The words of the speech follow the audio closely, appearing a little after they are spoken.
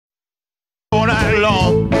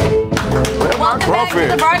to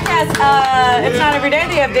the broadcast. It's not every day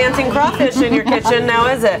that you have dancing crawfish in your kitchen, now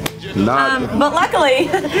is it? But luckily,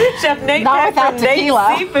 Chef Nate Peck from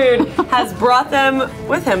Nate's Seafood has brought them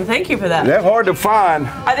with him. Thank you for that. They're hard to find.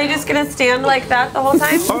 Are they just going to stand like that the whole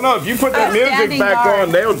time? Oh no, if you put that music back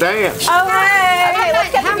on, they'll dance. Oh, hey! Okay,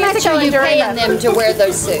 let's get the music are you paying them to wear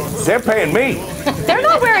those suits? They're paying me. They're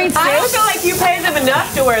not wearing suits. I don't feel like you pay them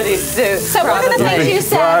enough to wear these suits. So one of the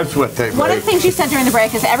things you said, during the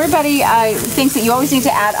break is everybody thinks that you always need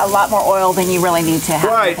to add a lot more oil than you really need to have.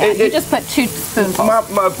 Right. You just put 2 spoonfuls.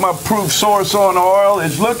 My proof source on oil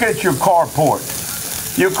is look at your carport.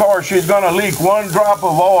 Your car, she's going to leak 1 drop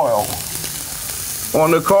of oil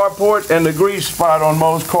on the carport, and the grease spot on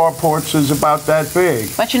most carports is about that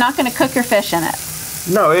big. But you're not going to cook your fish in it.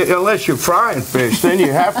 No, unless you're frying fish, then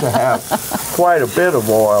you have to have quite a bit of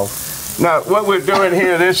oil. Now, what we're doing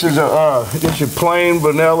here, this is a plain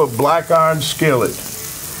vanilla black iron skillet,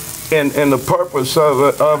 and the purpose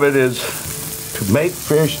of it is to make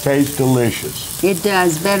fish taste delicious. It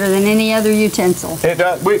does better than any other utensil. It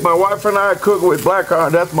does. My wife and I cook with black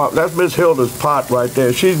iron. That's Miss Hilda's pot right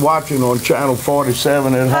there. She's watching on channel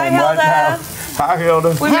 47 at home right now. Hi,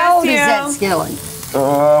 Hilda. How old is that skillet?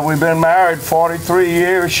 We've been married 43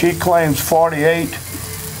 years. She claims 48.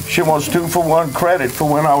 She wants 2-for-1 credit for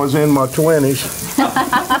when I was in my 20s.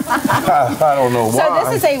 I don't know why. So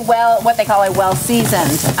this is what they call a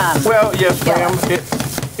well-seasoned. Well, yes, ma'am.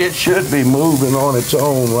 It should be moving on its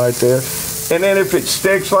own right there. And then if it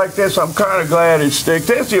sticks like this, I'm kind of glad it sticks.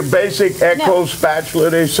 There's your basic Echo spatula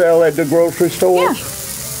they sell at the grocery stores.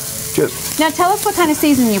 Yeah. Now tell us what kind of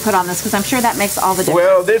seasoning you put on this, because I'm sure that makes all the difference.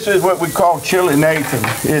 Well, this is what we call Chili Nathan.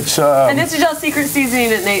 It's and this is your secret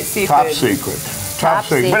seasoning at Nate's Seafood. Top secret. Top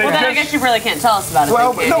secret. Well, then I guess you really can't tell us about it.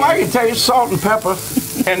 Well, no, I can tell you salt and pepper.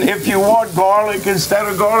 And if you want garlic instead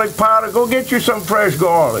of garlic powder, go get you some fresh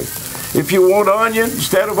garlic. If you want onion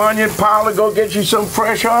instead of onion powder, go get you some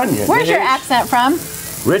fresh onion. Where's your accent from?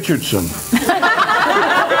 Richardson. I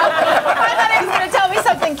thought he was going to tell me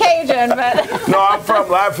something Cajun, but... No, I'm from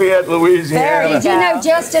Lafayette, Louisiana. Did you know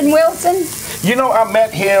Justin Wilson? You know, I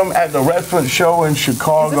met him at the restaurant show in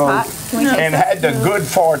Chicago and had the good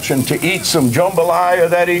fortune to eat some jambalaya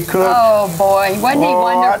that he cooked. Oh, boy. Wasn't he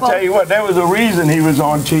wonderful? I tell you what, there was a reason he was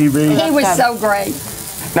on TV. He was so great.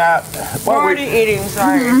 Now, already eating,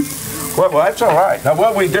 sorry. Well, that's all right. Now,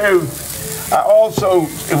 what we do, I also,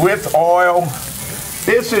 with oil,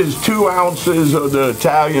 this is 2 ounces of the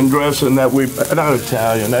Italian dressing that we, not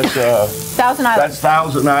Italian, that's Thousand Island. That's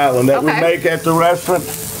Thousand Island that we make at the restaurant.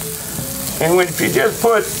 And if you just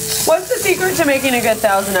put... What's the secret to making a good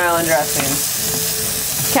Thousand Island dressing?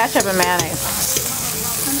 Ketchup and mayonnaise.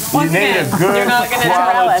 You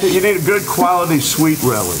need a good quality sweet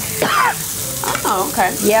relish. Oh,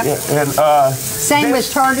 okay. Yep. Yeah, and, same with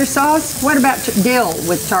tartar sauce. What about dill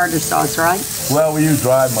with tartar sauce, right? Well, we use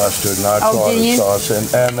dry mustard, not tartar sauce.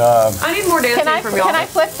 And I need more dancing from y'all. Can I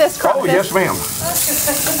flip this crawfish? Oh, yes, ma'am.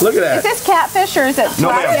 Look at that. Is this catfish or is it No,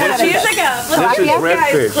 ma'am. This is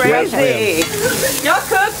redfish. Crazy. Y'all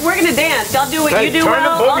cook, we're going to dance. Y'all do what you do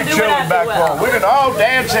well, I'll do what I do well. We can all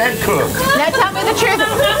dance and cook. Now tell me the truth.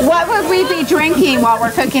 What would we be drinking while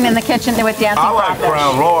we're cooking in the kitchen with dancing crawfish? I like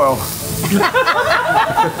Crown Royal.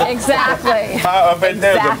 Exactly. I bet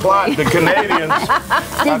there's a plot. The Canadians.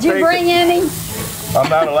 Did you bring any? I'm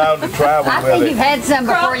not allowed to travel with it. I think you've had some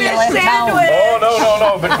before you left home. Oh,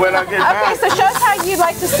 no. But when I get back. Okay, so show us how you'd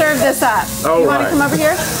like to serve this up. You want to come over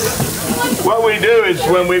here? What we do is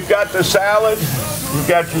when we've got the salad, you've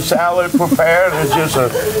got your salad prepared. It's just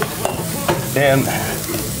and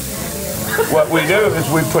what we do is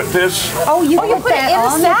we put this. Oh, you put that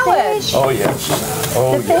on the fish? Oh, yes.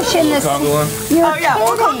 Oh, the fish in the... Oh, yeah.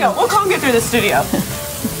 We'll come get through the studio.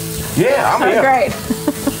 Yeah, I'm here. Great.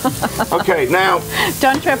 Okay, now.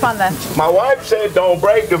 Don't trip on this. My wife said don't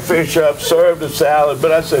break the fish up, serve the salad.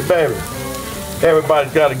 But I said, baby,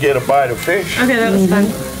 everybody's got to get a bite of fish. Okay, that was fun.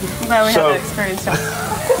 I'm glad we had that experience.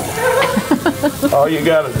 All you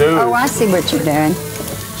got to do is... Oh, I see what you're doing.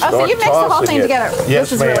 Oh, so you mix the whole thing together. Yes,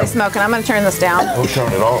 this is really smoking. I'm going to turn this down. We'll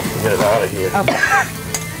turn it off and get it out of here. Okay.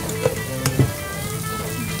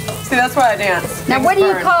 See, that's why I dance. Now, what do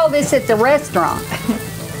you call this at the restaurant?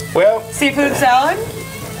 Well, seafood salad.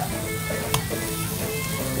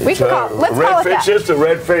 We can call. Let's call it that. Just a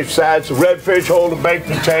redfish salad. So redfish, hold a baked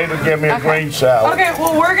potato, give me a green salad. Okay,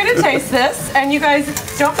 well, we're going to taste this, and you guys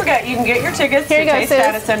don't forget you can get your tickets to Taste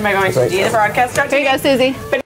Edison by going to thebroadcast.tv. Here you go, Susie.